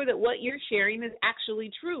make sure that what you're sharing is actually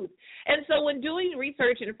truth. And so when doing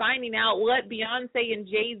research and finding out what Beyonce and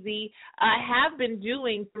Jay-Z have been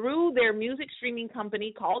doing through their music streaming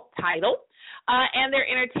company called Tidal and their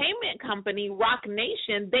entertainment company, Rock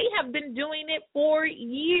Nation, they have been doing it for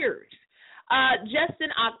years. Just in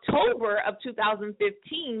October of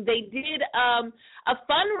 2015, they did a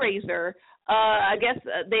fundraiser. I guess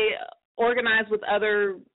they organized with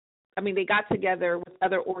they got together with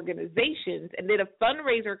other organizations and did a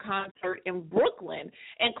fundraiser concert in Brooklyn,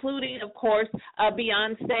 including, of course,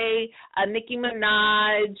 Beyonce, Nicki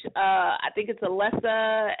Minaj, I think it's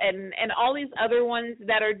Alessa, and all these other ones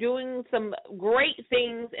that are doing some great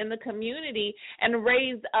things in the community and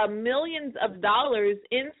raised millions of dollars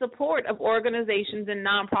in support of organizations and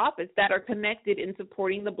nonprofits that are connected in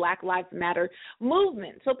supporting the Black Lives Matter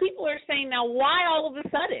movement. So people are saying, now, why all of a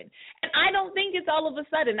sudden? And I don't think it's all of a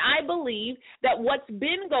sudden. I believe that what's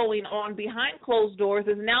been going on behind closed doors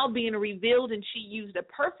is now being revealed, and she used a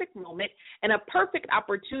perfect moment and a perfect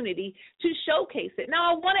opportunity to showcase it.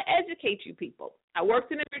 Now, I want to educate you people. I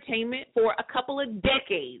worked in entertainment for a couple of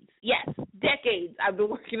decades. Yes, decades. I've been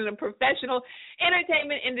working in a professional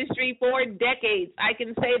entertainment industry for decades. I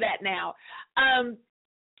can say that now. And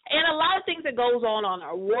a lot of things that goes on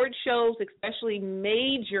our award shows, especially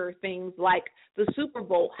major things like the Super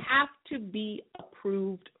Bowl, have to be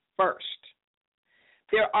approved first.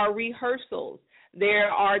 There are rehearsals.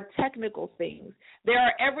 There are technical things. There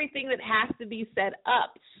are everything that has to be set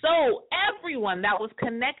up. So everyone that was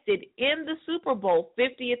connected in the Super Bowl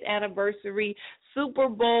 50th anniversary Super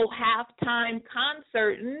Bowl halftime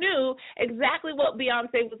concert knew exactly what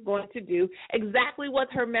Beyonce was going to do, exactly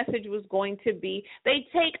what her message was going to be. They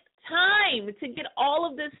take time to get all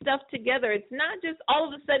of this stuff together. It's not just all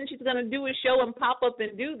of a sudden she's going to do a show and pop up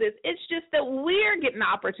and do this. It's just that we're getting the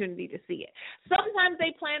opportunity to see it. Sometimes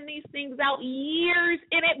they plan these things out years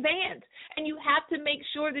in advance, and you have to make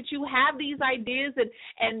sure that you have these ideas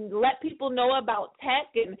and let people know about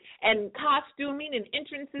tech and costuming and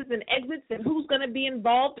entrances and exits and who's going to be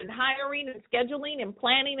involved in hiring and scheduling and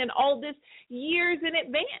planning and all this years in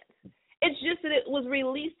advance. It's just that it was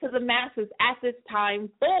released to the masses at this time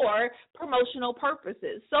for promotional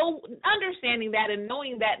purposes. So understanding that and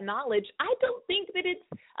knowing that knowledge, I don't think that it's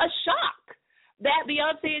a shock that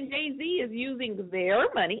Beyonce and Jay-Z is using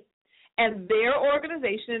their money and their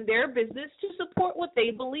organization and their business to support what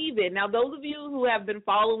they believe in. Now, those of you who have been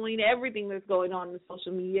following everything that's going on in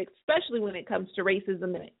social media, especially when it comes to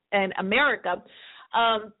racism in America,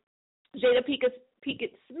 Jada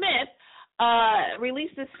Pinkett Smith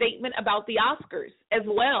released a statement about the Oscars as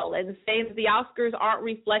well, and saying that the Oscars aren't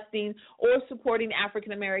reflecting or supporting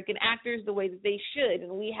African-American actors the way that they should.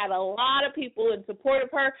 And we had a lot of people in support of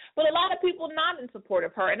her, but a lot of people not in support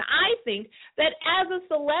of her. And I think that as a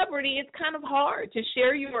celebrity, it's kind of hard to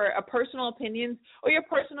share your personal opinions or your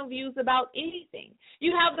personal views about anything.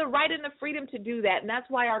 You have the right and the freedom to do that, and that's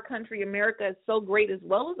why our country, America, is so great, as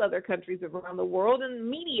well as other countries around the world. And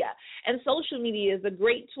media and social media is a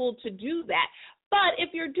great tool to do that. But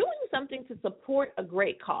if you're doing something to support a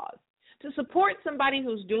great cause, to support somebody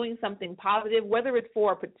who's doing something positive, whether it's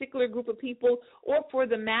for a particular group of people or for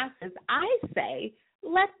the masses, I say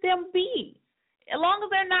let them be. As long as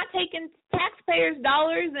they're not taking taxpayers'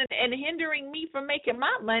 dollars and hindering me from making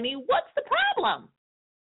my money, what's the problem?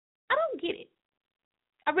 I don't get it.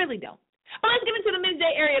 I really don't. But let's get into the Miz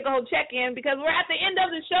J area code check-in, because we're at the end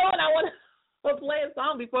of the show, and I want to play a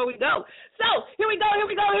song before we go. So here we go.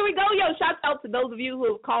 Yo, shout out to those of you who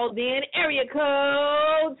have called in. Area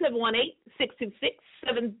code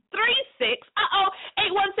 718-626-736.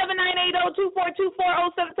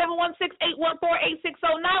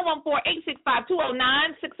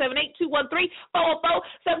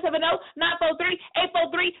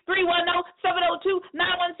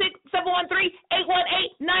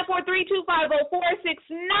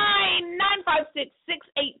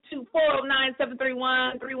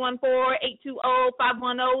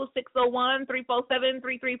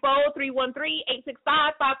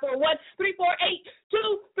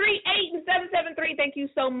 and 773. Thank you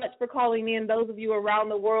so much for calling in. Those of you around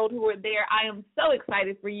the world who are there, I am so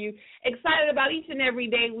excited for you. Excited about each and every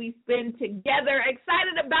day we spend together.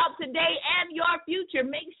 Excited about today and your future.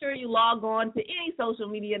 Make sure you log on to any social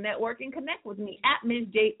media network and connect with me at Miz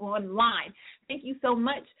J Online. Thank you so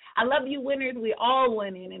much. I love you, winners. We all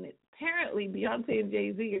win in, and it apparently Beyonce and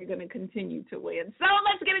Jay-Z are going to continue to win. So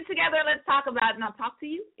let's get it together. Let's talk about it, and I'll talk to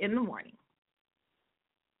you in the morning.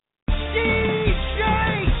 DJ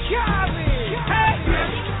Khaled.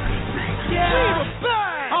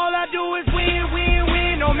 Yeah. All I do is win, win,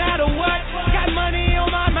 win, no matter what. Got money on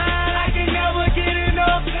my mind, I can never get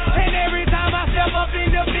enough. And every time I step up in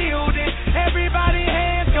the building, everybody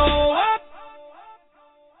hands go up.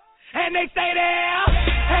 And they stay there,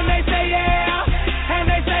 and they say yeah, and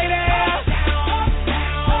they say there.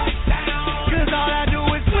 Cause all I do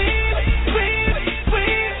is win, win,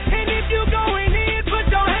 win. And if you going in, put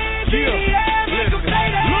your hands in the air, make them say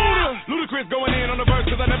that. Ludacris going in on the verse,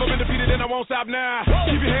 cause I never been defeated and I won't stop now.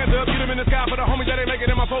 Keep your hands up, get them in the sky for the homies that ain't making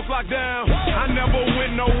it, my folks locked down. I never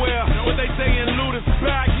went nowhere, but they saying Luda's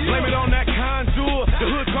back. Blame it on that contour, the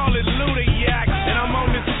hood call it Ludayak. And I'm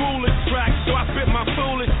on this foolish track, so I spit my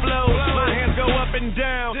foolish flow. My hands go up and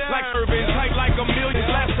down, like Irvin, tight like a million.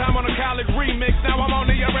 Last time on a college remix, now I'm on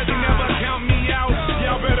the already, never count me out.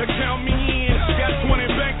 Y'all better count me in. Got 20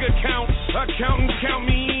 bank accounts, accountants count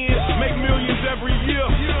me in. Make millions every year,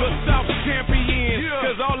 the South champion.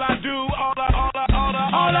 Cause all I do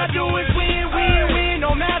is win, win, win,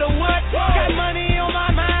 no matter what. Got money on my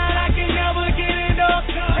mind, I can never get enough.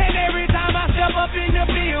 And every time I step up in the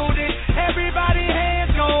building, everybody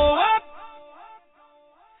hands go up.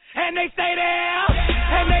 And they stay there,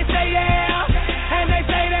 and they say yeah, and they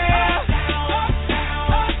say there.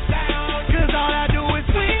 Cause all I do is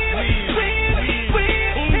win, win,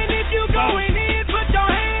 win. And if you going in, put your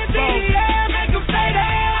hands in the air, make them stay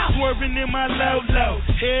there. Swerving in my low,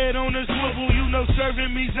 head on a swivel, you know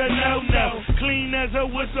serving me's a no-no. Clean as a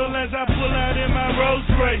whistle as I pull out in my Rolls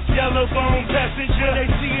Royce. Yellow phone passenger, they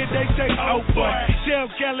see it, they say, oh boy. Tell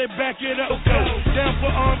Cali back it up, go. Down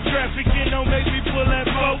for armed trafficking, don't make me pull that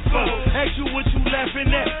fofo. Ask you what you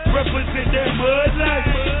laughing at, represent that mud life.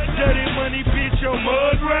 Dirty money, bitch, your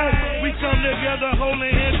mud right. We come together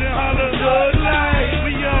holding hands and holler mud life.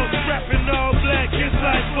 We all strapping all black, it's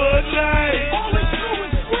like Bud Light. All we do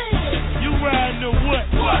is win. You riding or what?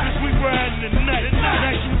 Cause we riding tonight.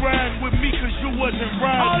 Now you riding with me cause you wasn't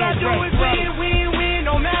riding. All I do is win, win, win,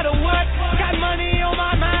 no matter what. Got money on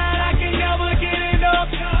my mind, I can never get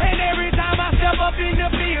enough. And every time I step up in the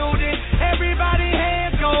building, everybody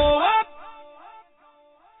hands go up.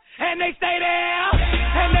 And they stay there,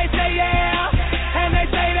 and they say yeah, and they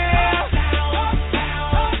say there.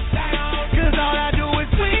 Cause all I do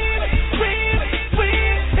is win, win,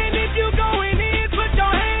 win. And if you going in, put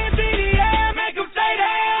your hands in the air, make them stay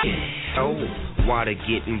there. Oh, water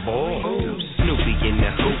getting boiled. Snoopy in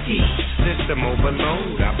the hookie. System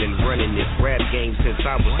overload. I've been running this rap game since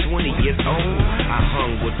I was 20 years old. I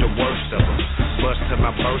hung with the worst of them. Bust till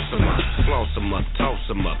I burst them up. Floss them up, toss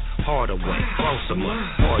them up. Hard away, close them up.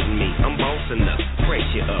 Pardon me, I'm bossing up. Press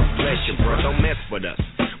you up, bless you, bro. Don't mess with us.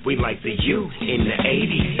 We like the U in the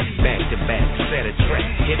 80s. Back to back, set a track.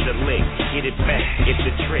 Hit the lick, get it back. Get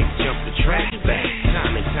the trick, jump the track back.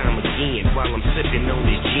 Time and time again while I'm sipping on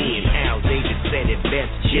this gin. Al Davis said it best,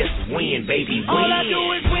 just win, baby, win. All I do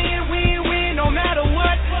is win, win, win.